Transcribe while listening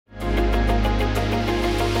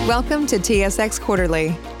Welcome to TSX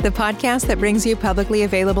Quarterly, the podcast that brings you publicly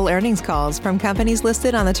available earnings calls from companies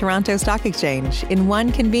listed on the Toronto Stock Exchange in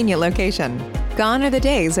one convenient location. Gone are the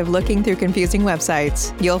days of looking through confusing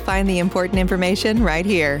websites. You'll find the important information right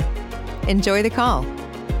here. Enjoy the call.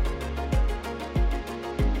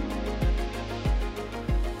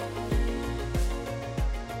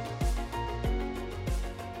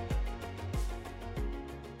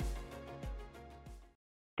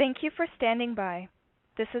 Thank you for standing by.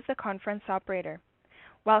 This is the conference operator.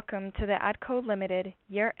 Welcome to the ATCO Ltd.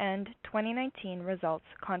 Year-End 2019 Results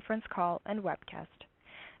Conference Call and Webcast.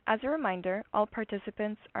 As a reminder, all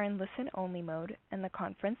participants are in listen-only mode and the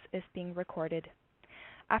conference is being recorded.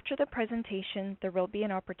 After the presentation, there will be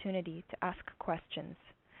an opportunity to ask questions.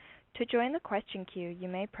 To join the question queue, you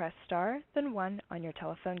may press star, then 1 on your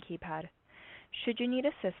telephone keypad. Should you need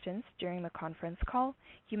assistance during the conference call,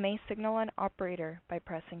 you may signal an operator by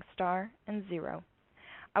pressing star and 0.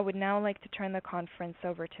 I would now like to turn the conference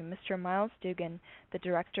over to Mr. Myles Dougan, the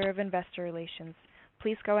Director of Investor Relations.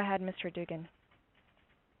 Please go ahead, Mr. Dougan.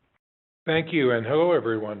 Thank you, and hello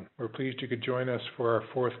everyone. We're pleased you could join us for our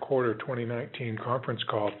fourth quarter 2019 conference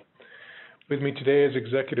call. With me today is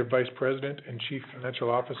Executive Vice President and Chief Financial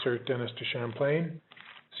Officer Dennis DeChamplain,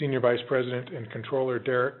 Senior Vice President and Controller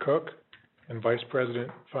Derek Cook, and Vice President,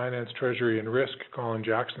 Finance, Treasury, and Risk Colin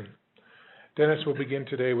Jackson. Dennis will begin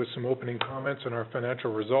today with some opening comments on our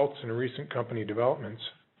financial results and recent company developments.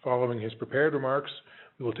 Following his prepared remarks,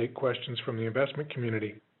 we will take questions from the investment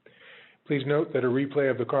community. Please note that a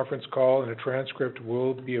replay of the conference call and a transcript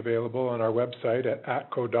will be available on our website at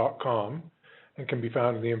atco.com and can be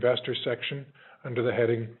found in the Investors section under the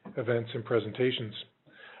heading Events and Presentations.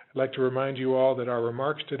 I'd like to remind you all that our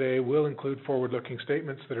remarks today will include forward-looking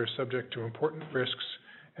statements that are subject to important risks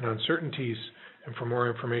and uncertainties. And for more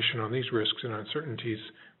information on these risks and uncertainties,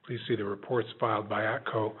 please see the reports filed by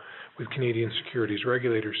ATCO with Canadian securities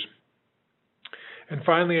regulators. And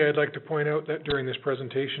finally, I'd like to point out that during this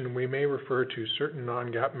presentation, we may refer to certain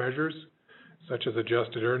non-GAAP measures, such as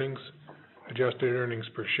adjusted earnings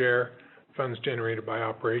per share, funds generated by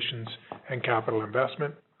operations, and capital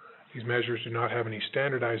investment. These measures do not have any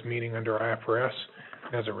standardized meaning under IFRS,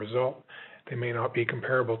 and as a result, they may not be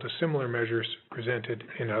comparable to similar measures presented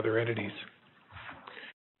in other entities.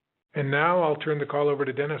 And now I'll turn the call over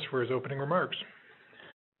to Dennis for his opening remarks.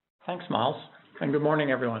 Thanks, Myles, and good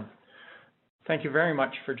morning, everyone. Thank you very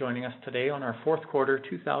much for joining us today on our fourth quarter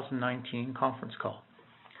 2019 conference call.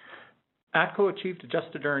 ATCO achieved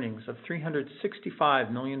adjusted earnings of $365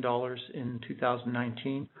 million in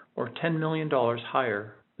 2019, or $10 million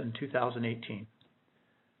higher than 2018.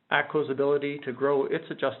 ATCO's ability to grow its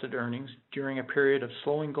adjusted earnings during a period of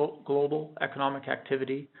slowing global economic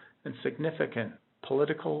activity and significant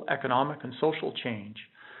political, economic, and social change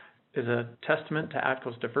is a testament to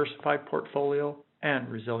ATCO's diversified portfolio and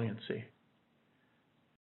resiliency.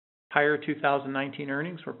 Higher 2019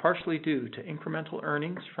 earnings were partially due to incremental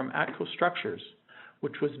earnings from ATCO Structures,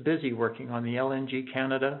 which was busy working on the LNG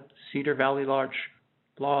Canada Cedar Valley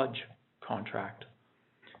Lodge contract.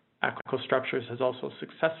 ATCO Structures has also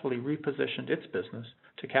successfully repositioned its business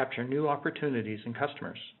to capture new opportunities and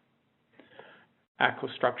customers.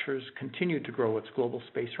 ATCO Structures continued to grow its global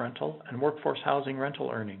space rental and workforce housing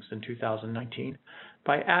rental earnings in 2019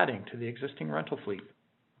 by adding to the existing rental fleet.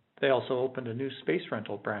 They also opened a new space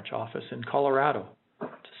rental branch office in Colorado to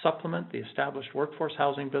supplement the established workforce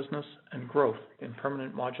housing business and growth in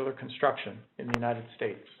permanent modular construction in the United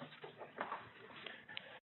States.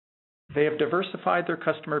 They have diversified their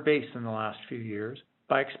customer base in the last few years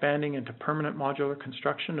by expanding into permanent modular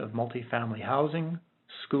construction of multifamily housing,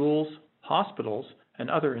 schools, hospitals, and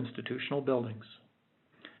other institutional buildings.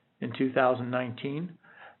 In 2019,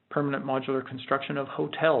 permanent modular construction of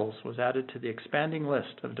hotels was added to the expanding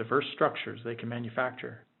list of diverse structures they can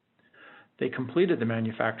manufacture. They completed the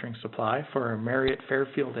manufacturing supply for a Marriott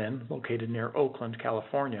Fairfield Inn located near Oakland,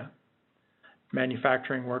 California.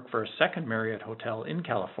 Manufacturing work for a second Marriott hotel in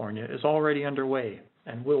California is already underway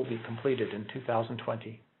and will be completed in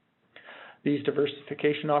 2020. These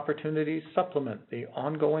diversification opportunities supplement the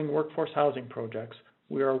ongoing workforce housing projects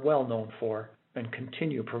we are well known for and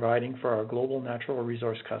continue providing for our global natural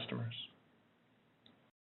resource customers.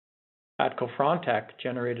 ATCO Frontec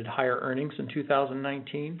generated higher earnings in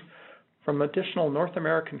 2019 from additional North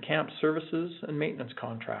American camp services and maintenance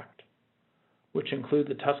contract, which include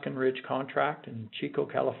the Tuscan Ridge contract in Chico,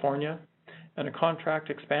 California, and a contract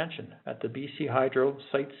expansion at the BC Hydro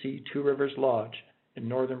Site C Two Rivers Lodge in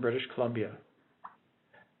northern British Columbia.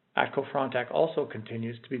 ATCO Frontec also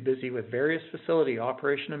continues to be busy with various facility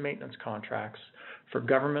operation and maintenance contracts for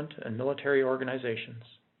government and military organizations.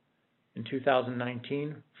 In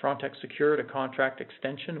 2019, Frontex secured a contract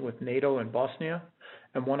extension with NATO in Bosnia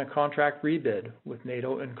and won a contract rebid with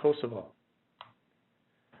NATO in Kosovo.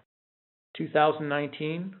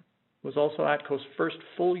 2019 was also ATCO's first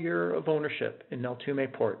full year of ownership in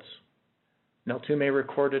Neltume Ports. Neltume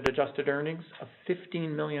recorded adjusted earnings of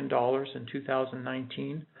 $15 million in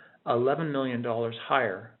 2019, $11 million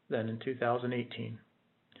higher than in 2018.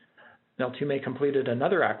 Neltume completed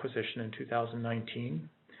another acquisition in 2019.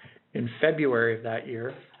 In February of that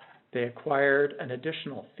year, they acquired an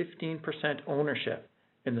additional 15% ownership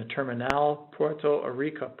in the Terminal Puerto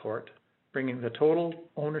Arica port, bringing the total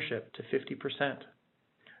ownership to 50%.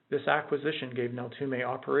 This acquisition gave Neltume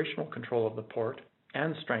operational control of the port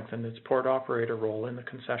and strengthened its port operator role in the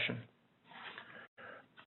concession.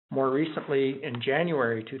 More recently, in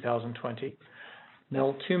January 2020,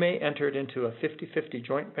 Neltume entered into a 50-50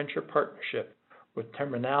 joint venture partnership with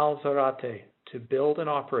Terminal Zarate to build and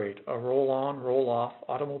operate a roll-on, roll-off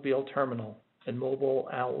automobile terminal in Mobile,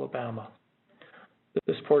 Alabama.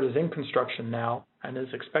 This port is in construction now and is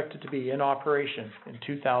expected to be in operation in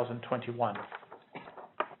 2021.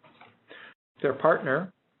 Their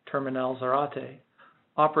partner, Terminal Zarate,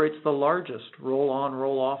 operates the largest roll-on,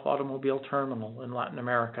 roll-off automobile terminal in Latin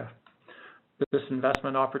America. This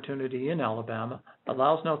investment opportunity in Alabama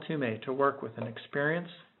allows Neltume to work with an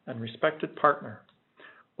experienced and respected partner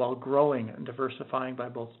while growing and diversifying by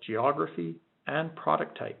both geography and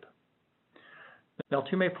product type.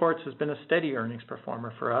 Neltume Ports has been a steady earnings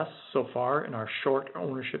performer for us so far in our short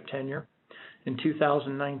ownership tenure. In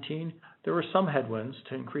 2019, there were some headwinds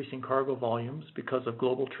to increasing cargo volumes because of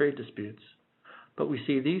global trade disputes, but we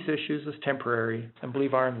see these issues as temporary and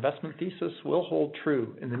believe our investment thesis will hold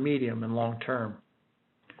true in the medium and long term.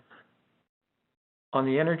 On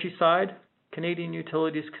the energy side, Canadian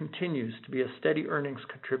Utilities continues to be a steady earnings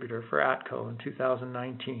contributor for ATCO in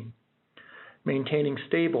 2019. Maintaining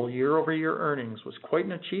stable year-over-year earnings was quite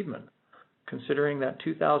an achievement, considering that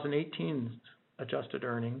 2018's adjusted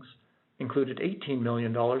earnings included $18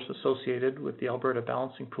 million associated with the Alberta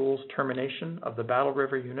Balancing Pool's termination of the Battle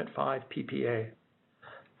River Unit 5 PPA.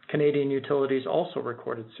 Canadian Utilities also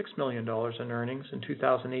recorded $6 million in earnings in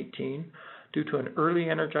 2018 due to an early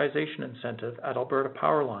energization incentive at Alberta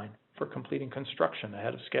Powerline for completing construction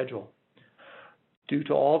ahead of schedule. Due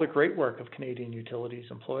to all the great work of Canadian Utilities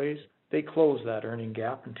employees, they closed that earning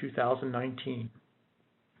gap in 2019.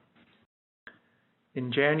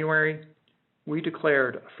 In January, we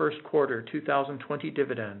declared a first quarter 2020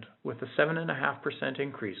 dividend with a 7.5%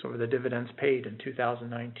 increase over the dividends paid in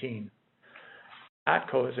 2019.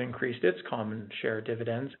 ATCO has increased its common share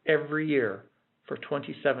dividends every year for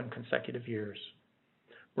 27 consecutive years.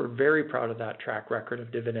 We're very proud of that track record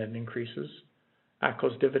of dividend increases.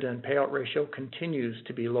 ATCO's dividend payout ratio continues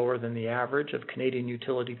to be lower than the average of Canadian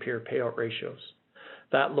utility peer payout ratios.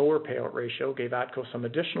 That lower payout ratio gave ATCO some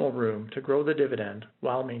additional room to grow the dividend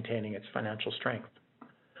while maintaining its financial strength.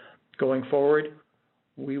 Going forward,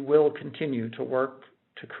 we will continue to work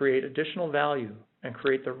to create additional value and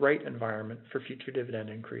create the right environment for future dividend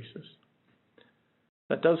increases.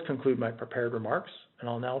 That does conclude my prepared remarks, and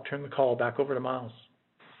I'll now turn the call back over to Miles.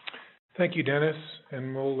 Thank you, Dennis,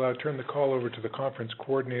 and we'll turn the call over to the conference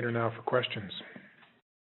coordinator now for questions.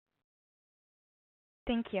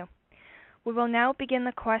 Thank you. We will now begin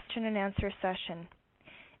the question and answer session.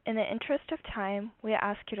 In the interest of time, we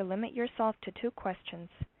ask you to limit yourself to 2 questions.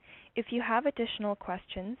 If you have additional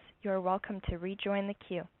questions, you are welcome to rejoin the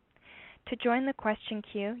queue. To join the question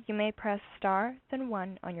queue, you may press star, then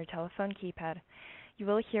 1 on your telephone keypad. You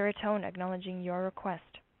will hear a tone acknowledging your request.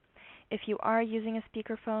 If you are using a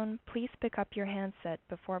speakerphone, please pick up your handset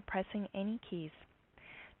before pressing any keys.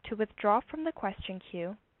 To withdraw from the question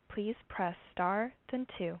queue, please press star, then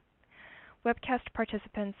 2. Webcast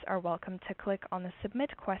participants are welcome to click on the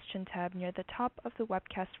Submit Question tab near the top of the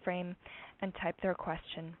webcast frame and type their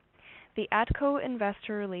question. The ATCO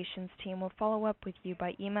Investor Relations team will follow up with you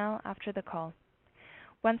by email after the call.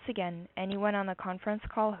 Once again, anyone on the conference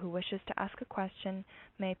call who wishes to ask a question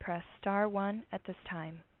may press star 1 at this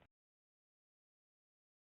time.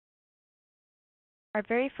 Our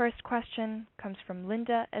very first question comes from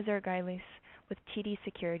Linda Ezergailis with TD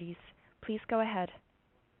Securities. Please go ahead.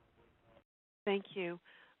 Thank you.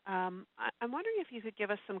 I'm wondering if you could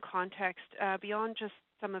give us some context beyond just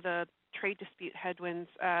some of the trade dispute headwinds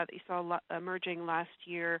that you saw emerging last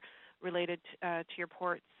year related to your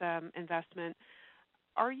ports investment.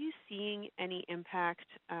 Are you seeing any impact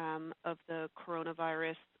of the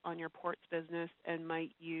coronavirus on your ports business, and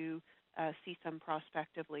might you see some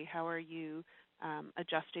prospectively? How are you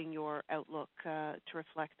adjusting your outlook to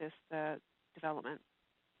reflect this development?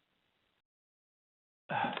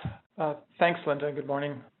 Thanks, Linda. Good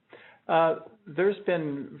morning. There's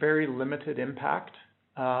been very limited impact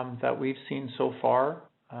that we've seen so far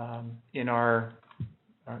in our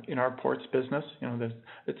ports business.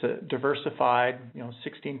 It's a diversified,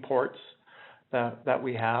 16 ports that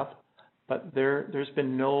we have, but there's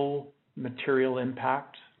been no material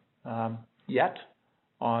impact yet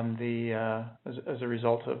on the as a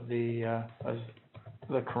result of the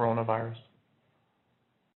coronavirus.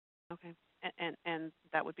 Okay, and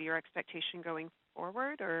that would be your expectation going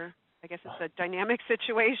forward, or I guess it's a dynamic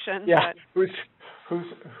situation. Yeah, but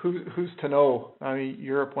who's to know? I mean,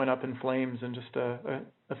 Europe went up in flames in just a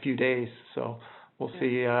few days, so we'll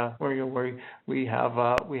see. Where we have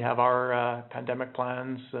our pandemic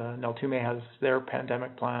plans. Neltume has their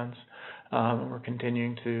pandemic plans. We're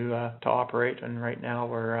continuing to operate, and right now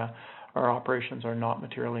our operations are not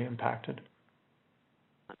materially impacted.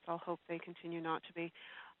 Let's all hope they continue not to be.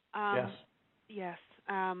 Yes. Yes.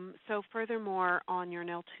 So furthermore, on your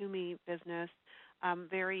Neltume business,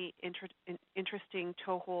 very interesting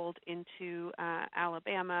toehold into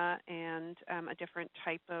Alabama and a different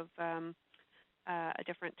type of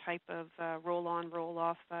roll-on,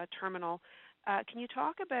 roll-off terminal. Can you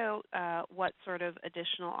talk about what sort of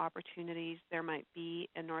additional opportunities there might be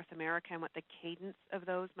in North America and what the cadence of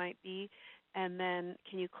those might be? And then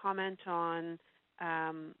can you comment on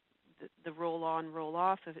the roll-on,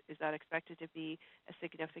 roll-off? Is that expected to be a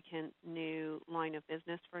significant new line of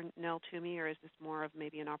business for Neltume, or is this more of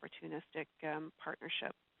maybe an opportunistic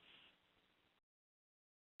partnership?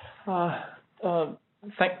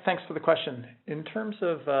 Thanks for the question. In terms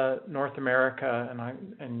of North America,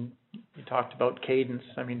 and you talked about cadence.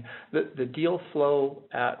 I mean, the deal flow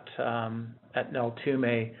at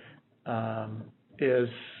Neltume is,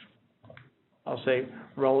 I'll say,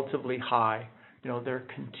 relatively high. They're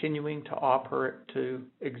continuing to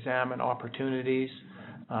examine opportunities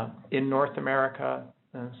in North America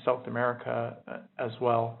and South America as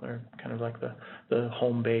well. They're kind of like the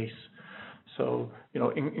home base. So,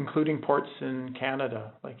 including ports in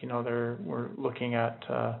Canada, we're looking at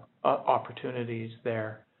opportunities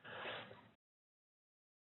there.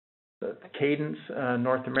 The cadence,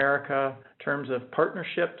 North America, in terms of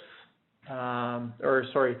partnerships,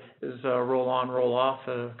 is roll-on, roll-off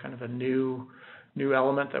kind of a new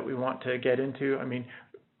element that we want to get into. I mean,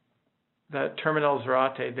 that Terminal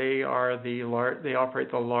Zarate, they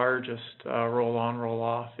operate the largest roll-on,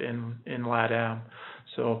 roll-off in LATAM.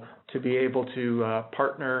 So to be able to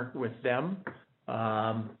partner with them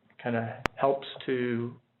kind of helps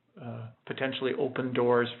to potentially open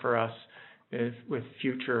doors for us with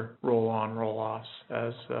future roll-on, roll-offs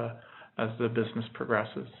as the business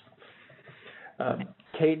progresses.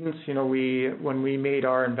 Cadence, when we made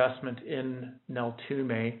our investment in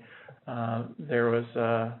Neltume, there was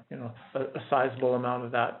a sizable amount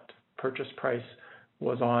of that purchase price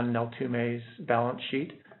was on Neltume's balance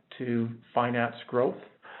sheet to finance growth.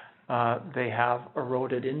 They have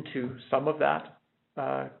eroded into some of that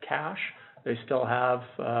cash. They still have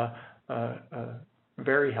a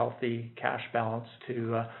very healthy cash balance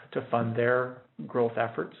to fund their growth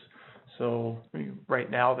efforts. So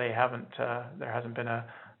right now there hasn't been a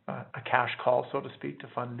cash call, so to speak, to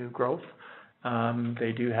fund new growth.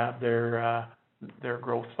 They do have their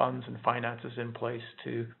growth funds and finances in place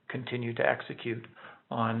to continue to execute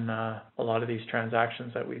on a lot of these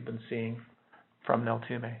transactions that we've been seeing from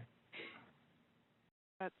Neltume.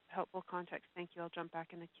 That's helpful context. Thank you. I'll jump back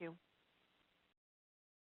in the queue.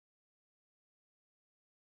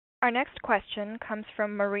 Our next question comes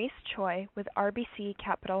from Maurice Choi with RBC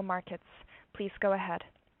Capital Markets. Please go ahead.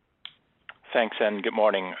 Thanks, and good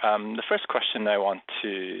morning. The first question I want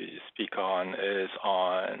to speak on is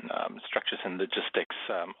on structures and logistics.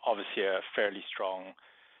 Obviously, a fairly strong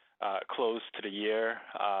close to the year.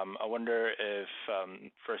 I wonder if,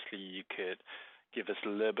 firstly, you could give us a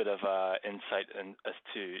little bit of insight as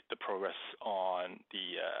to the progress on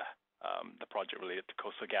the project related to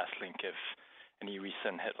Coastal GasLink, if any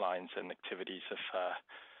recent headlines and activities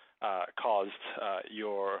have caused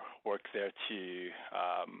your work there to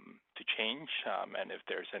change, and if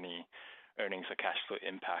there's any earnings or cash flow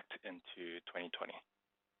impact into 2020.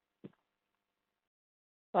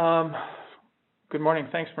 Good morning.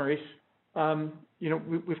 Thanks, Maurice.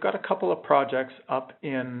 We've got a couple of projects up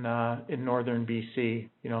in northern BC.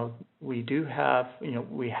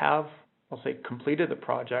 We have, I'll say, completed the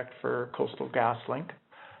project for Coastal GasLink,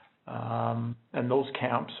 and those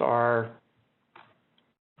camps are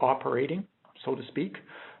operating, so to speak,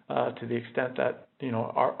 to the extent that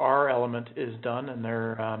our element is done, and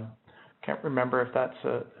there can't remember if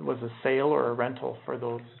was a sale or a rental for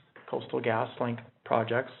those Coastal GasLink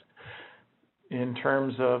projects. in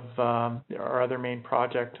terms of our other main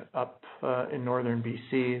project up in northern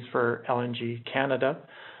BC is for LNG Canada.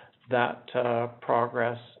 That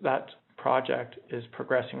project is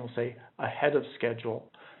progressing, we'll say, ahead of schedule.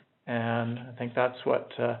 And I think that's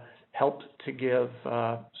what helped to give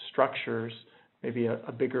structures maybe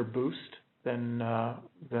a bigger boost than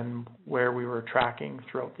where we were tracking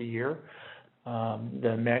throughout the year.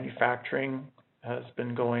 The manufacturing has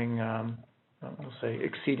been going, we'll say,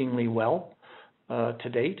 exceedingly well to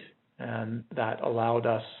date, and that allowed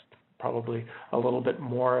us probably a little bit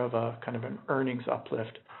more of a kind of an earnings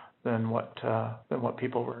uplift than what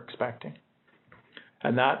people were expecting.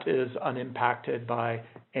 And that is unimpacted by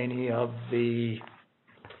any of the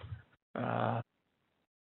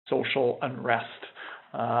social unrest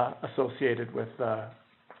associated with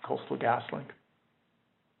Coastal GasLink.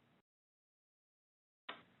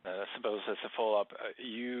 I suppose as a follow-up, are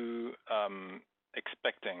you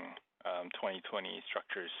expecting 2020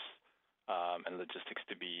 structures and logistics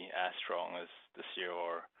to be as strong as this year,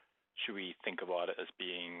 or should we think about it as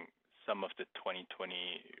being some of the 2020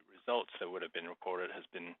 results that would have been recorded has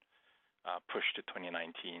been pushed to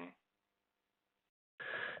 2019?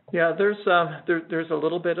 Yeah, there's a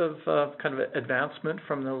little bit of kind of advancement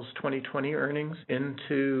from those 2020 earnings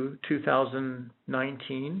into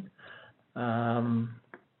 2019.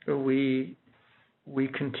 We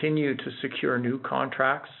continue to secure new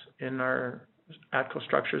contracts in our ATCO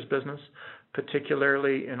Structures business,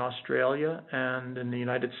 particularly in Australia and in the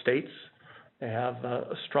United States. They have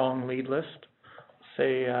a strong lead list.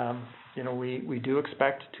 We do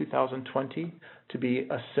expect 2020 to be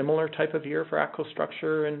a similar type of year for ATCO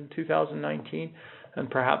Structure in 2019, and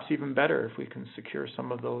perhaps even better if we can secure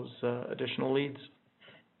some of those additional leads.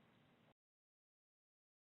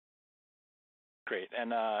 Great. And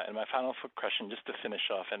my final question, just to finish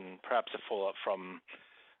off, and perhaps a follow-up from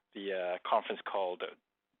the conference call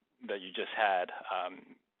that you just had.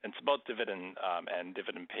 It's about dividend and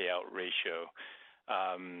dividend payout ratio.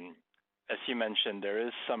 As you mentioned, there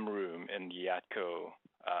is some room in the ATCO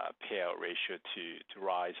payout ratio to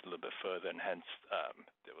rise a little bit further, and hence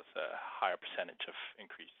there was a higher percentage of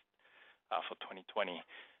increase for 2020.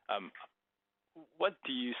 What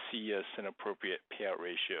do you see as an appropriate payout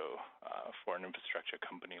ratio for an infrastructure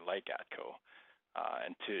company like ATCO?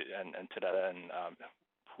 And to that end,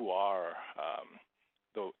 who are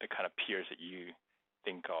the kind of peers that you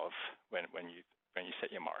think of when you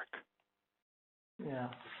set your mark? Yeah.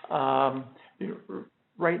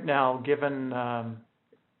 Right now, given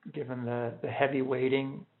the heavy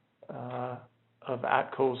weighting of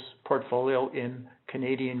ATCO's portfolio in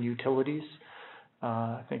Canadian utilities,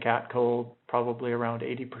 I think ATCO probably around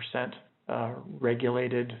 80%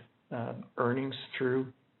 regulated earnings through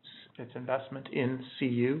its investment in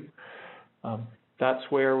CU. That's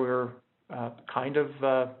where we're kind of,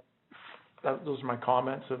 those are my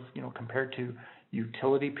comments of, compared to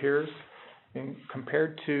utility peers and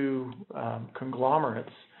compared to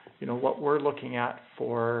conglomerates, what we're looking at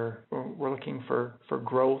we're looking for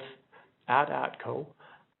growth at ATCO.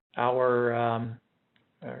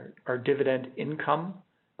 Our dividend income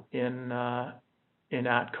in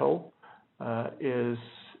ATCO is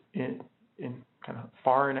in kind of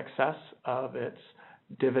far in excess of its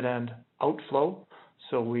dividend outflow.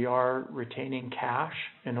 So we are retaining cash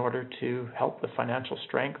in order to help the financial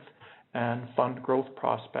strength and fund growth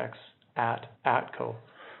prospects at ATCO.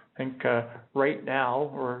 I think right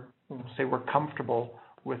now we're comfortable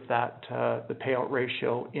with that the payout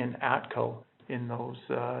ratio in ATCO in those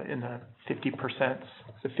in the 50%,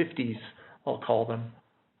 the 50s, I'll call them,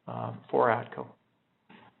 for ATCO.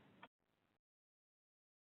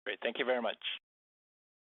 Great, thank you very much.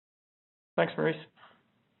 Thanks, Maurice.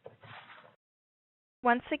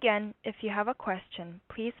 Once again, if you have a question,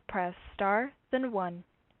 please press star, then 1.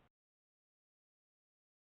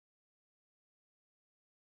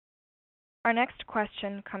 Our next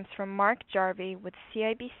question comes from Mark Jarvi with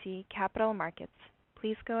CIBC Capital Markets.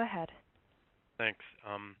 Please go ahead. Thanks.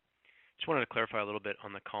 Just wanted to clarify a little bit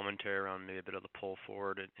on the commentary around maybe a bit of the pull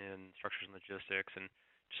forward in structures and logistics, and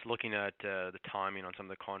just looking at the timing on some of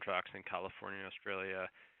the contracts in California and Australia.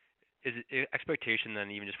 Is it expectation then,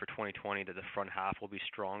 even just for 2020, that the front half will be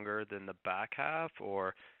stronger than the back half,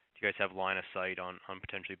 or do you guys have line of sight on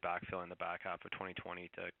potentially backfilling the back half of 2020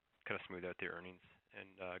 to kind of smooth out the earnings and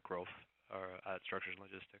growth at structures and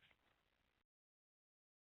logistics?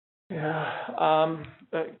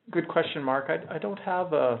 Yeah, good question, Mark. I don't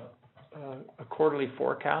have a quarterly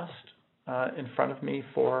forecast in front of me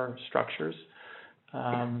for structures.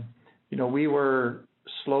 We were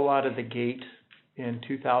slow out of the gate in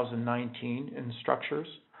 2019 in structures.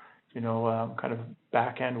 kind of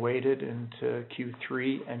back-end weighted into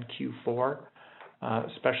Q3 and Q4,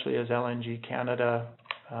 especially as LNG Canada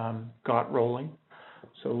got rolling.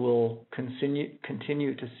 So we'll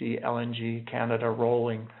continue to see LNG Canada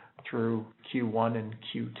rolling through Q1 and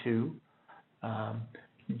Q2.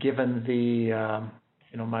 Given the,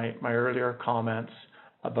 my earlier comments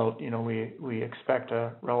about, we expect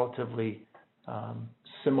a relatively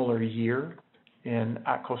similar year in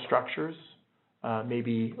ATCO Structures,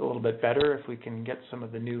 maybe a little bit better if we can get some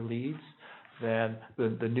of the new leads. Then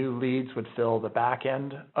the new leads would fill the back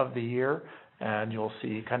end of the year, and you'll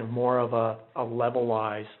see kind of more of a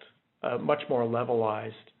levelized, much more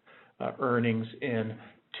levelized earnings in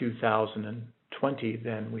 2020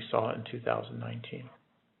 than we saw in 2019.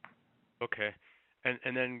 Okay.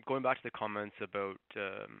 And then going back to the comments about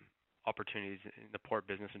opportunities in the port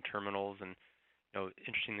business and terminals, and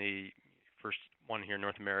interestingly, first one here in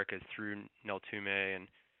North America is through Neltume,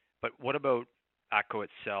 but what about ATCO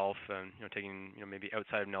itself, and taking maybe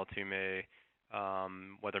outside of Neltume,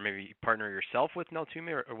 whether maybe you partner yourself with Neltume,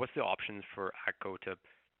 or what's the options for ATCO to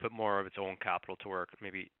put more of its own capital to work,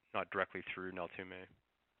 maybe not directly through Neltume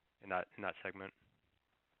in that segment?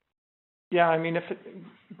 Yeah, I mean, if it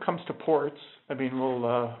comes to ports, I mean,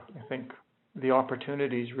 I think the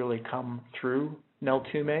opportunities really come through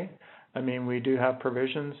Neltume. I mean, we do have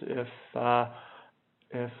provisions if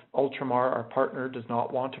Ultramar, our partner, does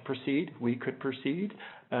not want to proceed, we could proceed,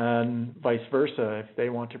 and vice versa. If they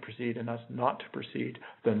want to proceed and us not to proceed,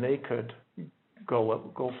 then they could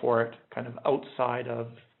go for it kind of outside of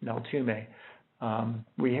Neltume.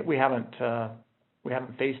 We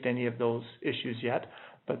haven't faced any of those issues yet,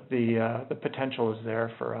 but the potential is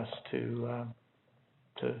there for us to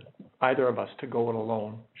either of us to go it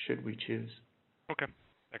alone should we choose. Okay.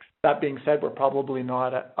 Thanks. That being said, we're probably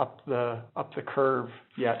not up the curve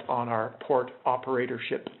yet on our port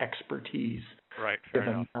operatorship expertise. Right. Fair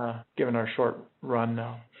enough. Given our short run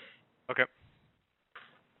now. Okay.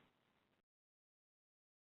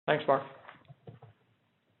 Thanks, Mark.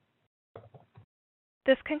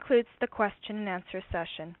 This concludes the question and answer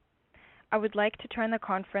session. I would like to turn the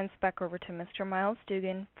conference back over to Mr. Myles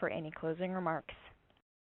Dougan for any closing remarks.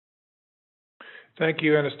 Thank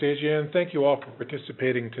you, Anastasia, and thank you all for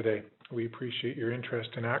participating today. We appreciate your interest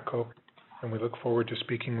in ATCO, and we look forward to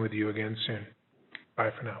speaking with you again soon.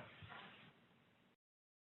 Bye for now.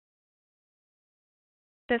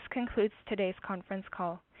 This concludes today's conference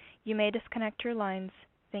call. You may disconnect your lines.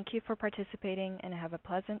 Thank you for participating and have a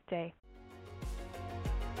pleasant day.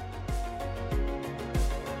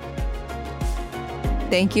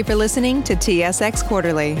 Thank you for listening to TSX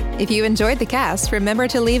Quarterly. If you enjoyed the cast, remember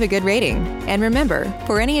to leave a good rating. And remember,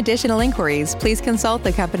 for any additional inquiries, please consult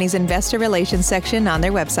the company's investor relations section on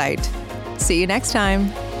their website. See you next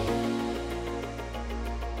time.